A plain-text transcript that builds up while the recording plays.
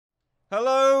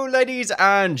Hello, ladies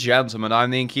and gentlemen,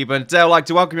 I'm the Innkeeper, and today I'd like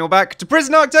to welcome you all back to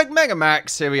Prison Architect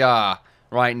Megamax. Here we are.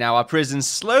 Right now, our prison's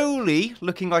slowly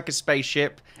looking like a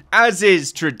spaceship, as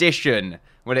is tradition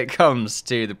when it comes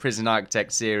to the Prison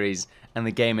Architect series and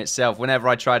the game itself. Whenever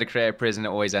I try to create a prison, it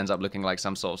always ends up looking like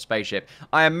some sort of spaceship.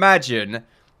 I imagine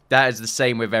that is the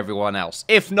same with everyone else.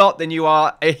 If not, then you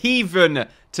are a heathen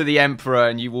to the Emperor,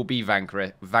 and you will be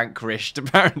vanquished,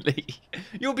 apparently.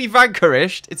 You'll be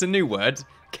vanquished. It's a new word.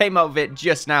 Came up with it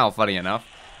just now, funny enough.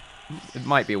 It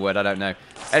might be a word, I don't know.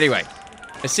 Anyway,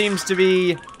 there seems to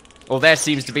be a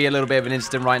little bit of an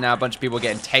incident right now. A bunch of people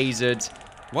getting tasered.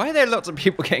 Why are there lots of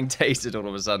people getting tasered all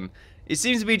of a sudden? It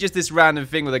seems to be just this random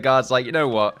thing where the guard's like, you know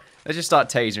what? Let's just start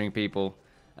tasering people.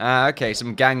 Okay,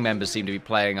 some gang members seem to be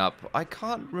playing up. I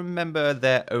can't remember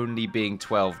there only being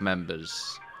 12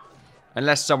 members.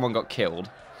 Unless someone got killed.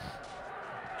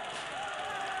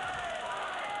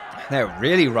 They're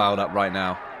really riled up right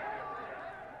now.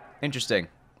 Interesting.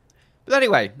 But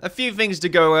anyway, a few things to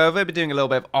go over. I've been doing a little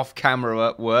bit of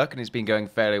off-camera work, and it's been going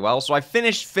fairly well. So I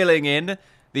finished filling in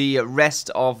the rest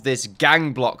of this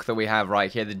gang block that we have right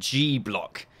here, the G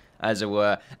block, as it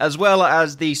were, as well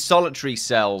as the solitary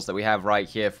cells that we have right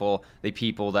here for the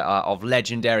people that are of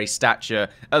legendary stature,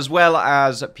 as well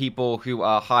as people who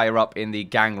are higher up in the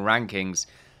gang rankings.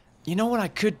 You know what I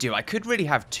could do? I could really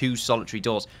have 2 solitary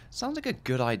doors. Sounds like a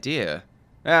good idea.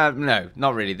 No,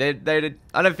 not really.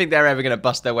 I don't think they're ever going to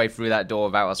bust their way through that door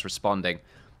without us responding.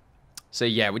 So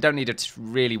yeah, we don't need to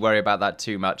really worry about that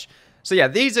too much. So yeah,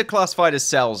 these are classified as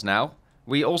cells now.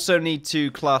 We also need to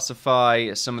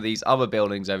classify some of these other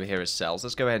buildings over here as cells.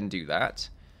 Let's go ahead and do that.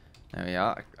 There we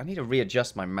are. I need to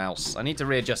readjust my mouse. I need to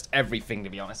readjust everything, to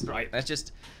be honest. Right,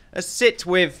 let's sit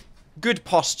with good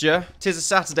posture. 'Tis a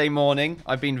Saturday morning.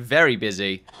 I've been very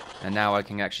busy, and now I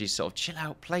can actually sort of chill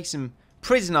out, play some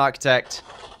Prison Architect.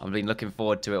 I've been looking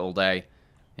forward to it all day.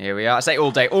 Here we are. I say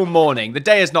all day, all morning. The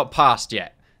day has not passed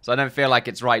yet, so I don't feel like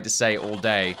it's right to say all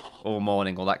day, all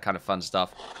morning, all that kind of fun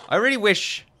stuff. I really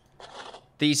wish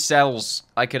these cells,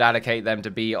 I could allocate them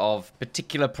to be of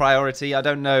particular priority. I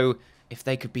don't know if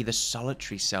they could be the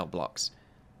solitary cell blocks.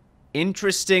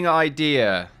 Interesting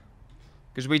idea.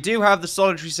 Because we do have the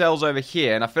solitary cells over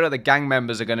here, and I feel like the gang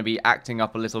members are going to be acting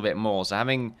up a little bit more. So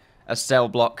having a cell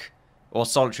block or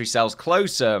solitary cells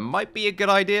closer might be a good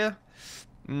idea.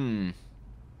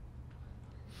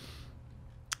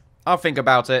 I'll think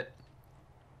about it.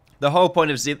 The whole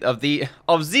point of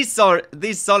these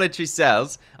solitary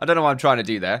cells, I don't know what I'm trying to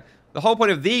do there. The whole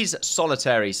point of these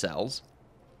solitary cells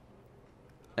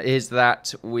is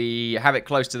that we have it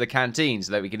close to the canteen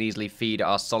so that we can easily feed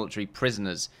our solitary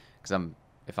prisoners. Because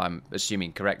if I'm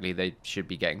assuming correctly, they should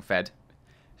be getting fed.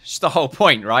 It's the whole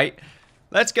point, right?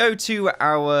 Let's go to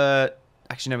our...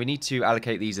 Actually, no, we need to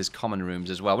allocate these as common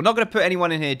rooms as well. We're not going to put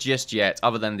anyone in here just yet,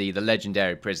 other than the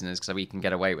legendary prisoners, because we can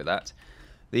get away with that.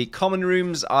 The common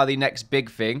rooms are the next big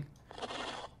thing.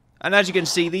 And as you can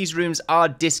see, these rooms are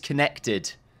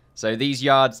disconnected. So these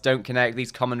yards don't connect,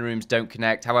 these common rooms don't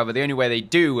connect. However, the only way they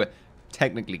do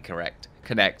technically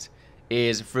connect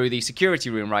is through the security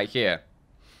room right here.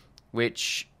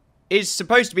 Which is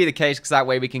supposed to be the case, because that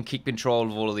way we can keep control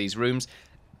of all of these rooms.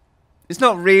 It's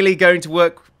not really going to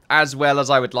work as well as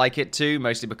I would like it to,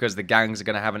 mostly because the gangs are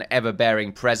going to have an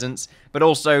ever-bearing presence. But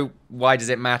also, why does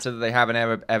it matter that they have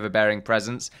an ever-bearing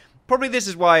presence? Probably this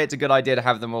is why it's a good idea to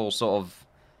have them all sort of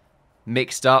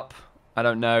mixed up. I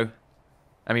don't know.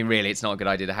 I mean, really, it's not a good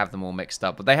idea to have them all mixed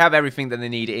up. But they have everything that they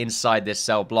need inside this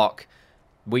cell block.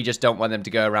 We just don't want them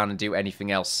to go around and do anything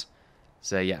else.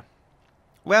 So, yeah.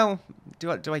 Well,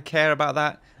 do I care about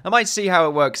that? I might see how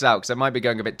it works out, because I might be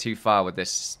going a bit too far with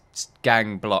this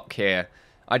gang block here.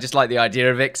 I just like the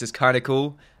idea of it, because it's kind of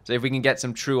cool. So if we can get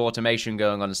some true automation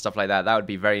going on and stuff like that, that would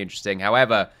be very interesting.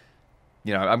 However,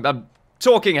 you know, I'm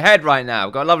talking ahead right now.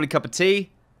 I've got a lovely cup of tea.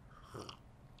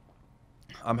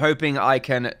 I'm hoping I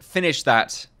can finish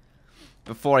that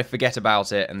before I forget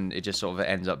about it, and it just sort of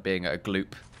ends up being a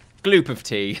gloop of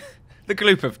tea. The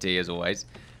gloop of tea, as always.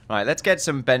 Right, let's get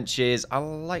some benches.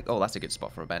 Oh, that's a good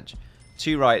spot for a bench.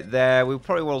 2 right there. We'll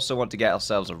probably also want to get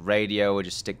ourselves a radio. We'll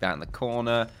just stick that in the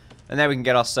corner. And then we can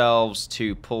get ourselves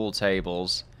 2 pool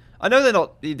tables. I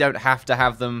know you don't have to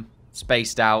have them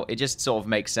spaced out. It just sort of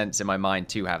makes sense in my mind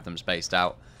to have them spaced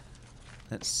out.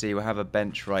 Let's see, we'll have a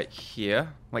bench right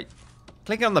here. Wait,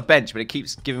 clicking on the bench, but it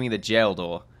keeps giving me the jail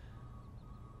door.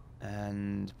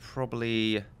 And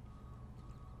probably...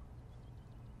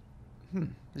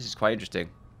 this is quite interesting.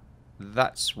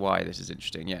 That's why this is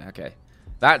interesting. Yeah, okay.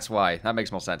 That's why. That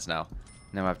makes more sense now.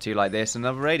 Now I have 2 like this and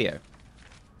another radio.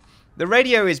 The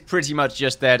radio is pretty much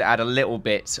just there to add a little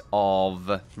bit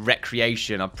of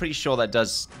recreation. I'm pretty sure that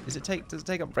does... Does it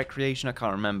take up recreation? I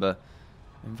can't remember.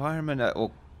 Environment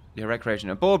or... Yeah, recreation.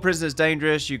 Aboard prisoners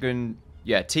dangerous. You can...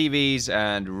 Yeah, TVs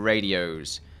and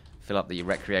radios. Fill up the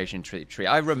recreation tree.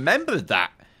 I remember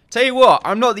that. Tell you what,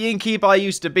 I'm not the innkeeper I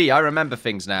used to be. I remember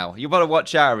things now. You better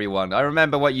watch out, everyone. I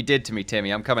remember what you did to me,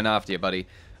 Timmy. I'm coming after you, buddy.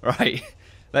 Right.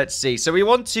 Let's see. So we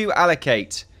want to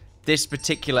allocate this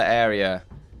particular area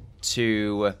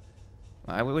to...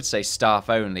 I would say staff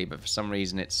only, but for some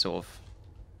reason it's sort of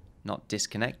not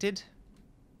disconnected.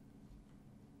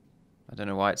 I don't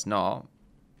know why it's not.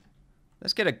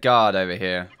 Let's get a guard over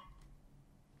here.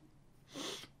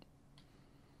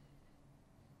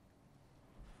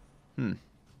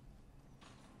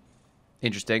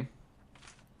 Interesting.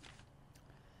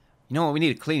 You know what? We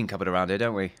need a cleaning cupboard around here,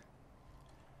 don't we?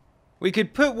 We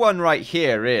could put one right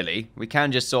here, really. We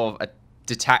can just sort of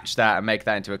detach that and make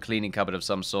that into a cleaning cupboard of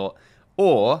some sort.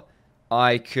 Or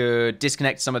I could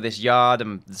disconnect some of this yard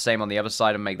and the same on the other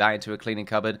side and make that into a cleaning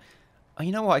cupboard. Oh,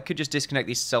 you know what? I could just disconnect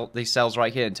these cells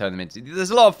right here and turn them into...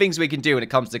 There's a lot of things we can do when it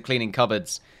comes to cleaning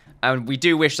cupboards. And we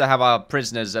do wish to have our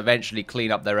prisoners eventually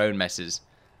clean up their own messes.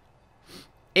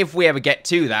 If we ever get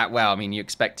to that, well, I mean, you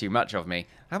expect too much of me.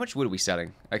 How much wood are we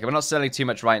selling? Okay, we're not selling too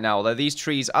much right now, although these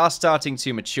trees are starting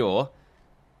to mature.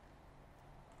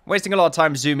 Wasting a lot of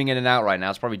time zooming in and out right now.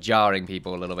 It's probably jarring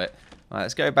people a little bit. All right,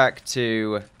 let's go back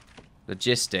to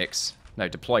logistics. No,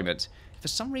 deployment. For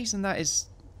some reason, that is...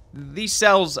 These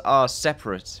cells are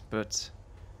separate, but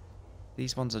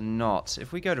these ones are not.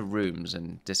 If we go to rooms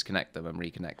and disconnect them and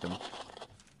reconnect them. All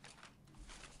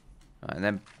right, and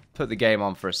then... Put the game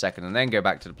on for a second and then go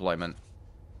back to deployment.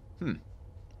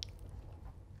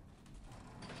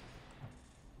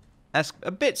 That's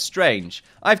a bit strange.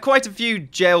 I have quite a few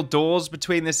jail doors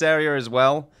between this area as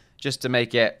well, just to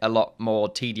make it a lot more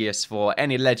tedious for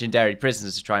any legendary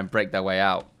prisoners to try and break their way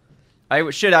out. I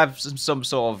should have some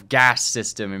sort of gas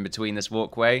system in between this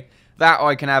walkway. That or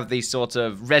I can have these sort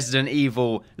of Resident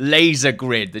Evil laser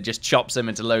grid that just chops them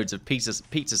into loads of pizza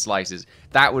slices.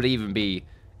 That would even be...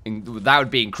 That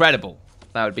would be incredible.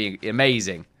 That would be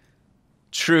amazing.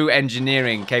 True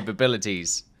engineering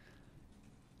capabilities.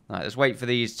 Alright, let's wait for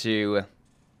these to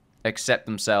accept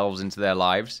themselves into their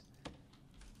lives.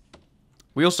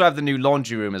 We also have the new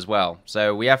laundry room as well.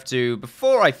 So we have to,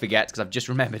 before I forget, because I've just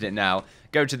remembered it now,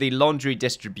 go to the laundry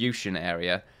distribution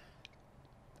area.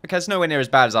 Okay, it's nowhere near as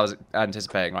bad as I was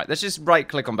anticipating. Right, let's just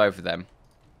right-click on both of them.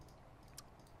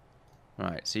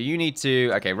 Alright, so you need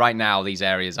to... Okay, right now these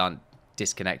areas aren't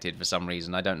disconnected for some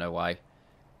reason. I don't know why. I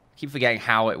keep forgetting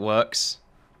how it works.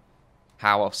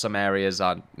 How some areas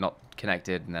are not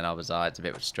connected and then others are. It's a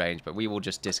bit strange, but we will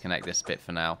just disconnect this bit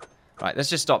for now. Right, let's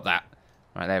just stop that.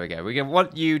 Right, there we go. We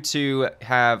want you to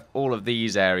have all of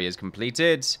these areas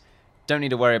completed. Don't need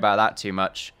to worry about that too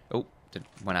much. Oh,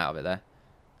 went out of it there.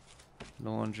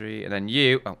 Laundry, and then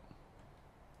you... Oh.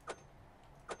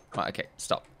 Right, okay,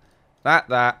 stop. That.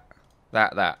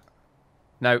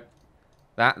 No.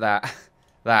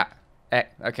 That.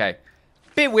 Okay.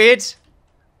 Bit weird.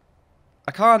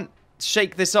 I can't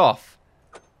shake this off.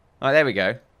 Alright, there we go.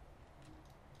 And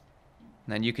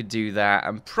then you could do that.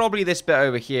 And probably this bit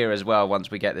over here as well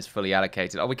once we get this fully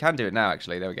allocated. Oh, we can do it now,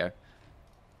 actually. There we go.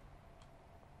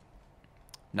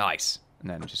 Nice. And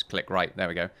then just click right. There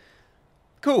we go.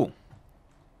 Cool.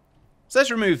 So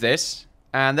let's remove this.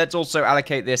 And let's also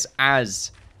allocate this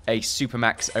as a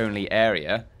Supermax only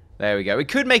area. There we go. We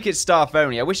could make it staff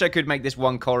only. I wish I could make this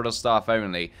one corridor staff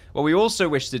only. What we also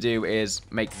wish to do is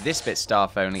make this bit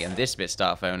staff only and this bit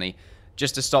staff only,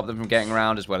 just to stop them from getting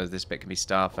around, as well as this bit can be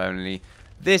staff only.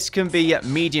 This can be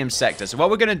medium sector. So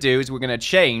what we're going to do is we're going to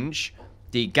change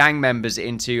the gang members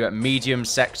into medium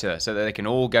sector so that they can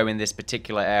all go in this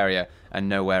particular area and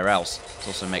nowhere else. Let's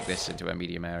also make this into a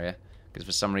medium area, because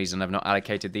for some reason I've not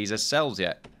allocated these as cells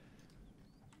yet.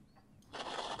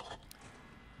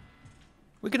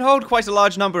 We can hold quite a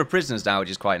large number of prisoners now,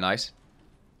 which is quite nice.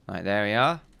 Alright, there we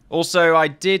are. Also, I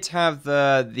did have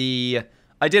I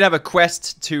did have a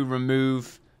quest to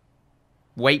remove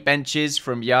weight benches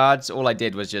from yards. All I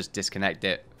did was just disconnect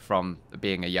it from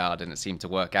being a yard, and it seemed to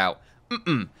work out.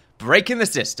 Breaking the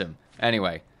system.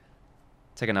 Anyway,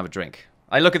 take another drink.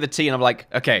 I look at the tea and I'm like,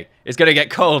 okay, it's gonna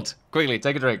get cold. Quickly,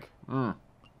 take a drink.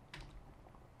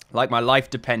 Like my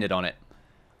life depended on it.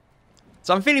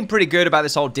 So I'm feeling pretty good about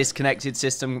this whole disconnected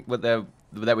system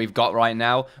that we've got right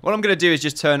now. What I'm going to do is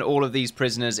just turn all of these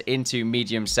prisoners into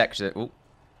medium sector. Ooh.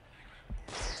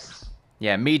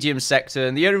 Yeah, medium sector.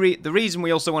 And the reason we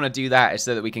also want to do that is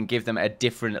so that we can give them a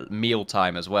different meal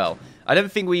time as well. I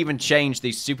don't think we even changed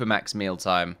the Supermax meal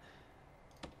time.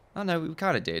 Oh no, we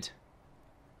kind of did.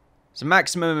 So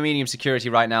maximum and medium security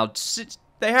right now,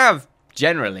 they have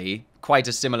generally quite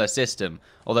a similar system.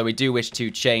 Although we do wish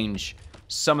to change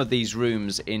some of these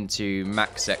rooms into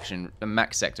max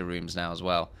sector rooms now as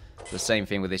well. The same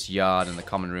thing with this yard and the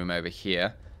common room over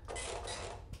here.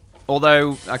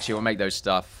 Although, actually, we'll make those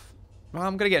stuff. Well,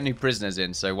 I'm going to get new prisoners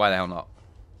in, so why the hell not?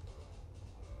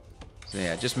 So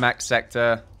yeah, just max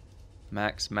sector.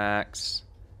 Max.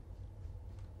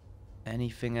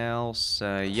 Anything else?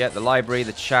 Yeah, the library,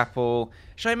 the chapel.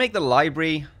 Should I make the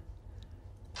library?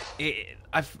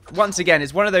 Once again,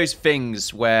 it's one of those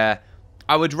things where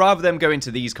I would rather them go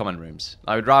into these common rooms.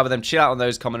 I would rather them chill out on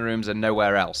those common rooms and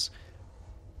nowhere else.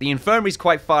 The infirmary's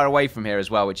quite far away from here as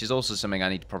well, which is also something I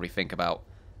need to probably think about.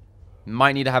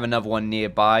 Might need to have another one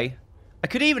nearby. I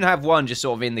could even have one just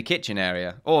sort of in the kitchen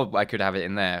area. Or I could have it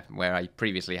in there, where I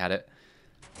previously had it.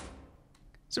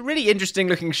 It's a really interesting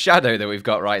looking shadow that we've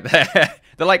got right there.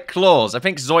 They're like claws. I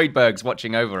think Zoidberg's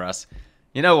watching over us.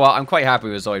 You know what? I'm quite happy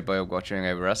with Zoidberg watching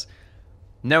over us.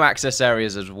 No access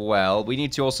areas as well. We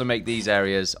need to also make these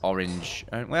areas orange.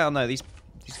 Well, no, these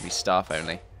can be staff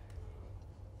only.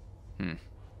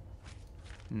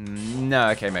 No,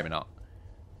 okay, maybe not.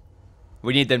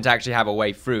 We need them to actually have a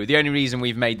way through. The only reason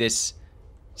we've made this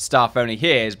staff only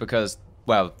here is because,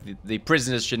 well, the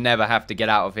prisoners should never have to get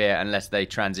out of here unless they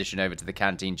transition over to the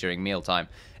canteen during mealtime.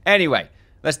 Anyway,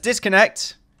 let's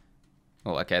disconnect.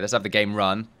 Oh, okay, let's have the game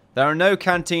run. There are no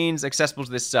canteens accessible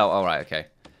to this cell. All right, okay.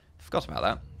 Forgot about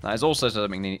that. That is also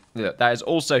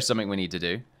something we need to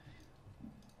do.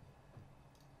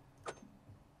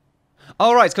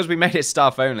 All right, it's because we made it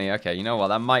staff only. Okay, you know what?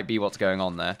 That might be what's going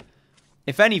on there.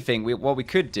 If anything, what we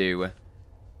could do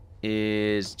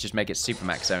is just make it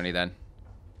Supermax only then.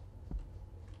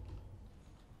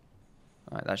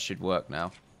 Alright, that should work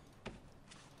now.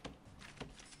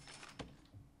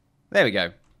 There we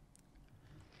go.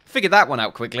 Figured that one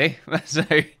out quickly. So,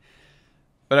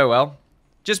 but oh well.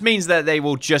 Just means that they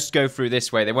will just go through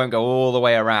this way. They won't go all the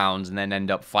way around and then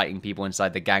end up fighting people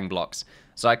inside the gang blocks.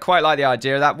 So I quite like the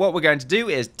idea of that. What we're going to do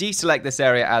is deselect this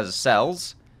area as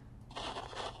cells.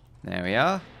 There we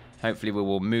are. Hopefully we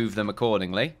will move them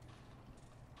accordingly.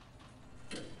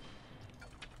 It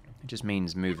just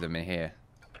means move them in here.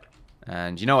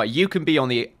 And you know what? You can be on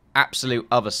the absolute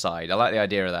other side. I like the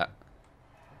idea of that.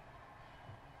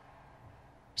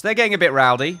 So they're getting a bit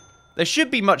rowdy. They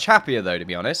should be much happier though, to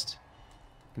be honest.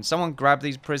 Can someone grab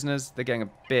these prisoners? They're getting a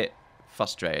bit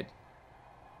frustrated.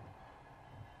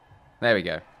 There we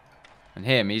go. And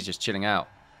him, he's just chilling out.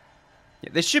 Yeah,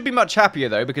 they should be much happier,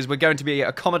 though, because we're going to be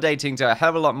accommodating to a hell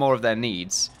of a lot more of their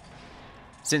needs.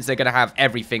 Since they're going to have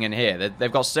everything in here.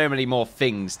 They've got so many more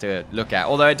things to look at.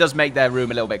 Although it does make their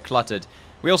room a little bit cluttered.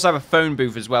 We also have a phone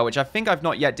booth as well, which I think I've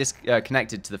not yet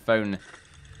connected to the phone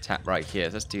tap right here.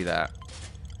 Let's do that.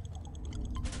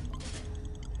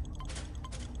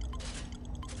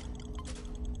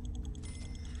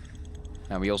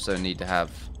 And we also need to have...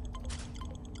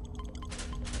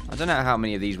 I don't know how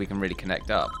many of these we can really connect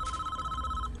up.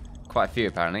 Quite a few,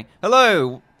 apparently.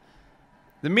 Hello!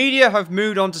 The media have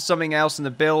moved on to something else, and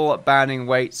the bill banning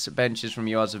weights benches from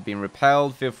yards have been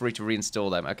repelled. Feel free to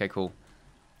reinstall them. Okay, cool.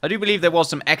 I do believe there was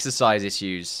some exercise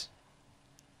issues.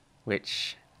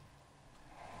 Which...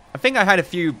 I think I had a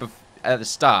few at the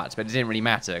start, but it didn't really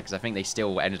matter, because I think they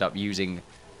still ended up using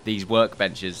these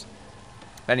workbenches.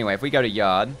 But anyway, if we go to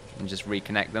yard and just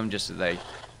reconnect them, just so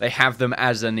they have them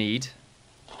as a need.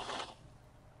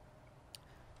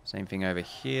 Same thing over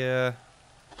here.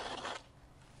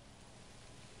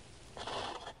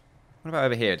 What about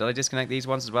over here? Did I disconnect these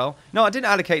ones as well? No, I didn't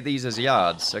allocate these as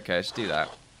yards. Okay, let's do that.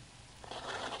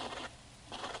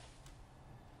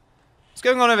 What's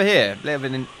going on over here? A bit of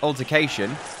an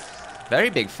altercation. Very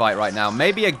big fight right now.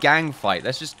 Maybe a gang fight.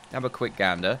 Let's just have a quick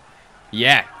gander.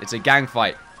 Yeah, it's a gang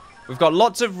fight. We've got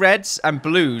lots of reds and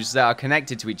blues that are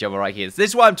connected to each other right here.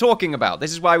 This is what I'm talking about.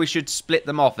 This is why we should split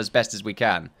them off as best as we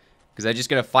can. Because they're just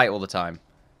going to fight all the time.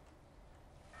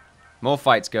 More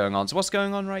fights going on. So what's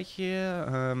going on right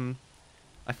here?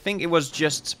 I think it was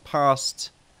just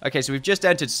past... Okay, so we've just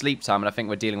entered sleep time, and I think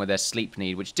we're dealing with their sleep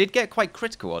need, which did get quite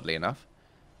critical, oddly enough.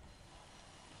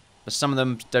 But some of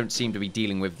them don't seem to be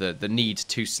dealing with the need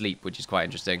to sleep, which is quite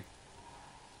interesting.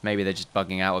 Maybe they're just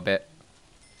bugging out a bit.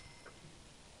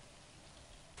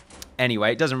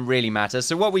 Anyway, it doesn't really matter.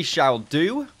 So what we shall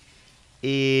do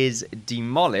is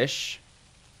demolish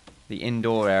the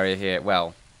indoor area here.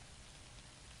 Well,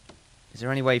 is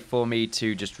there any way for me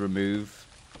to just remove...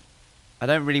 I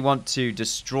don't really want to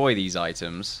destroy these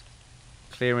items.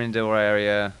 Clear indoor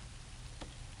area.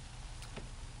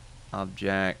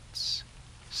 Objects.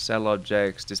 Sell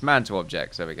objects. Dismantle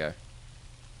objects. There we go.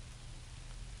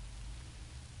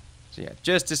 So yeah,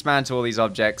 just dismantle all these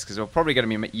objects, because we're probably going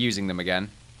to be using them again.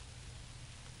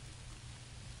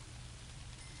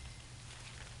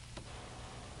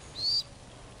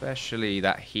 Especially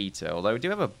that heater. Although we do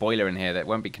have a boiler in here that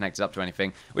won't be connected up to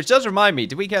anything. Which does remind me,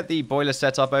 did we get the boiler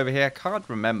set up over here? I can't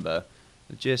remember.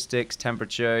 Logistics,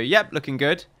 temperature. Yep, looking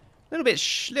good. A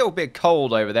little bit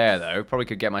cold over there, though. Probably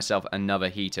could get myself another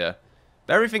heater.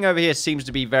 But everything over here seems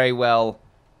to be very well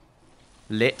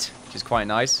lit, which is quite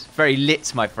nice. Very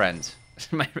lit, my friend.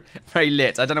 Very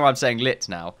lit. I don't know why I'm saying lit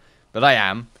now, but I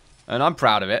am. And I'm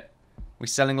proud of it. We're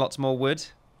selling lots more wood.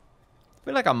 I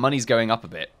feel like our money's going up a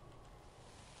bit.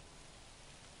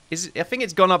 I think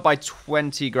it's gone up by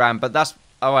 20 grand, but that's...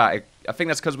 Oh, I think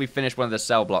that's because we finished one of the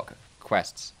cell block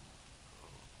quests.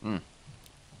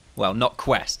 Well, not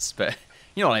quests, but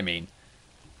you know what I mean.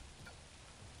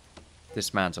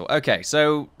 Dismantle. Okay,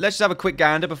 so let's just have a quick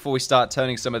gander before we start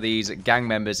turning some of these gang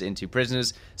members into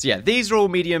prisoners. So yeah, these are all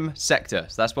medium sector.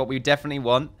 So that's what we definitely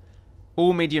want.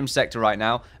 All medium sector right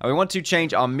now. And we want to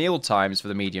change our meal times for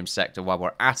the medium sector while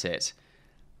we're at it.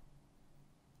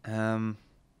 Right,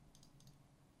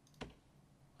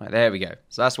 there we go.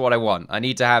 So that's what I want. I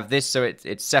need to have this so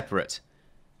it's separate.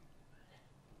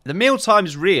 The meal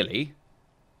times really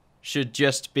should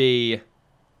just be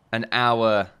an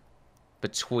hour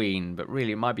between, but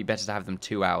really it might be better to have them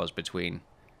 2 hours between.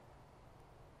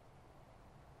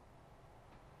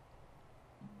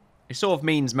 It sort of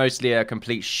means mostly a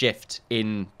complete shift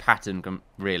in pattern,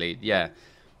 really. Yeah,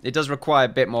 it does require a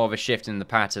bit more of a shift in the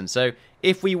pattern. So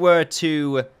if we were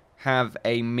to have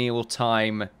a meal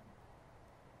time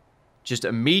just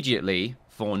immediately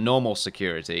for normal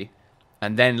security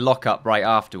and then lock up right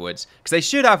afterwards, because they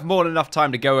should have more than enough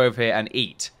time to go over here and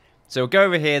eat. So go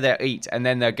over here, they'll eat, and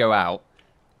then they'll go out.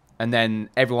 And then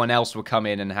everyone else will come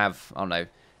in and have, I don't know.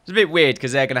 It's a bit weird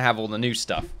because they're going to have all the new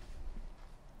stuff.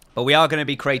 But we are going to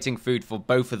be creating food for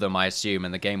both of them, I assume.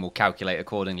 And the game will calculate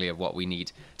accordingly of what we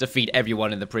need to feed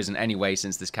everyone in the prison anyway,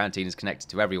 since this canteen is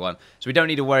connected to everyone. So we don't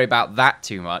need to worry about that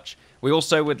too much. We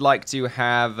also would like to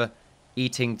have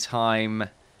eating time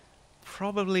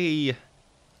probably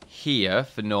here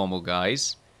for normal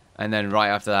guys. And then right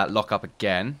after that, lock up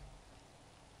again.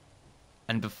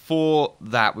 And before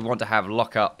that, we want to have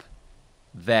lock up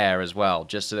there as well,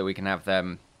 just so that we can have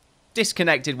them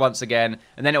disconnected once again,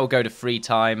 and then it will go to free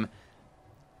time.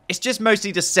 It's just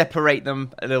mostly to separate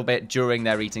them a little bit during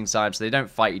their eating time, so they don't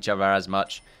fight each other as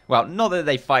much. Well, not that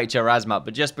they fight each other as much,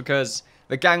 but just because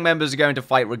the gang members are going to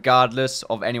fight regardless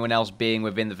of anyone else being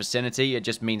within the vicinity. It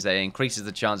just means that it increases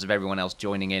the chance of everyone else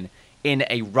joining in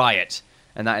a riot,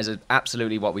 and that is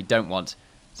absolutely what we don't want.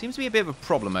 Seems to be a bit of a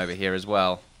problem over here as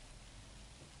well.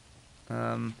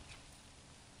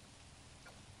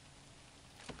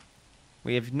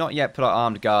 We have not yet put our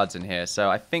armed guards in here, so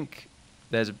I think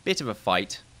there's a bit of a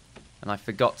fight, and I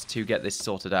forgot to get this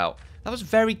sorted out. That was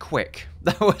very quick.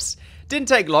 Didn't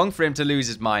take long for him to lose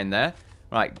his mind there.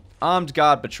 Right, armed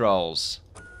guard patrols.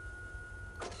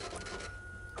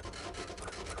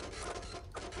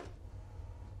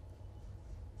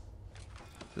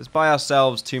 Let's buy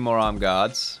ourselves 2 more armed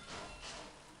guards.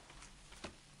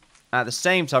 At the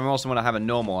same time, we also want to have a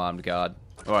normal armed guard,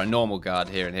 or a normal guard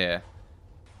here and here.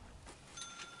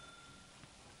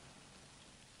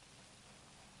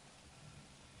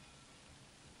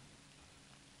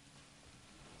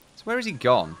 So where has he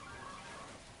gone?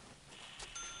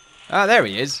 Ah, there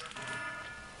he is.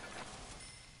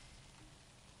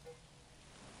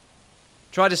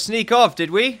 Tried to sneak off,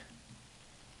 did we?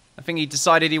 I think he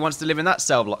decided he wants to live in that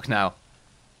cell block now.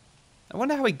 I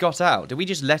wonder how he got out. Did we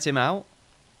just let him out?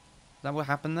 Is that what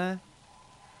happened there?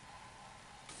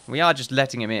 We are just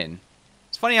letting him in.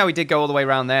 It's funny how we did go all the way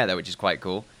around there, though, which is quite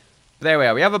cool. But there we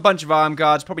are. We have a bunch of armed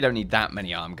guards. Probably don't need that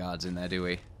many armed guards in there, do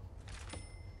we?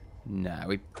 No,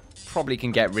 we probably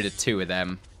can get rid of 2 of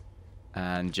them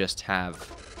and just have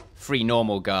 3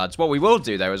 normal guards. What we will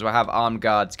do, though, is we'll have armed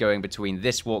guards going between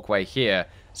this walkway here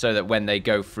so that when they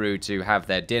go through to have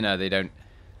their dinner, they don't,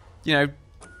 you know,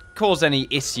 cause any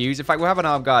issues. In fact, we'll have an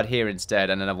armed guard here instead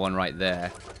and another one right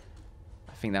there.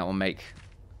 I think that will make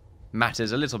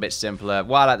matters a little bit simpler,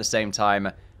 while at the same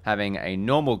time having a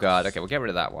normal guard. Okay, we'll get rid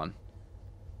of that one.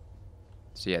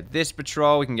 So yeah, this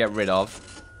patrol we can get rid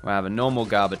of. We'll have a normal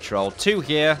guard patrol. 2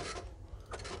 here.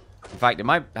 In fact, it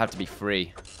might have to be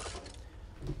 3.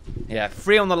 Yeah,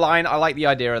 3 on the line. I like the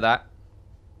idea of that.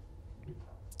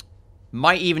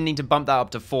 Might even need to bump that up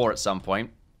to 4 at some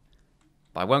point.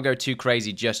 But I won't go too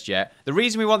crazy just yet. The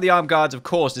reason we want the armed guards, of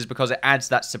course, is because it adds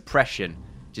that suppression,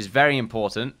 which is very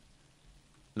important.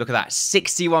 Look at that.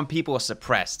 61 people are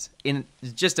suppressed.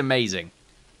 It's just amazing.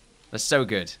 That's so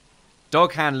good.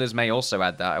 Dog handlers may also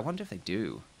add that. I wonder if they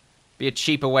do. be a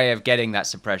cheaper way of getting that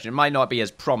suppression. It might not be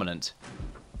as prominent.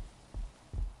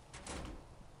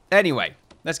 Anyway,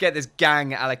 let's get this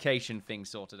gang allocation thing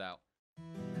sorted out.